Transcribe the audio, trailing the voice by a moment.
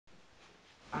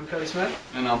I'm Cody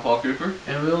Smith. And I'm Paul Cooper.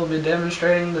 And we will be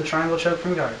demonstrating the triangle choke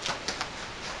from guard.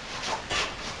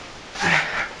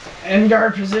 In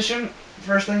guard position,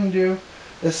 first thing you do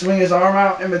is swing his arm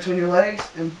out in between your legs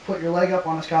and put your leg up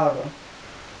on his collarbone.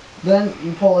 Then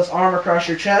you pull his arm across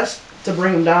your chest to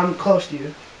bring him down close to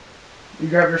you. You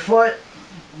grab your foot,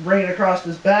 bring it across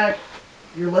his back,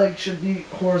 your leg should be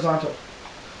horizontal.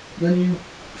 Then you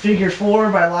figure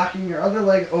 4 by locking your other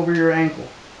leg over your ankle.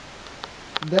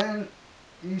 Then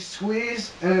you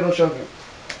squeeze and it'll choke him.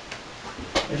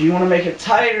 If you want to make it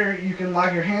tighter, you can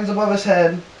lock your hands above his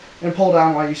head and pull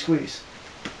down while you squeeze.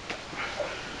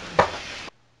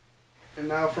 And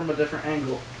now from a different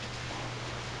angle.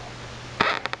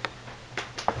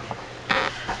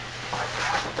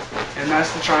 And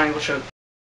that's the triangle choke.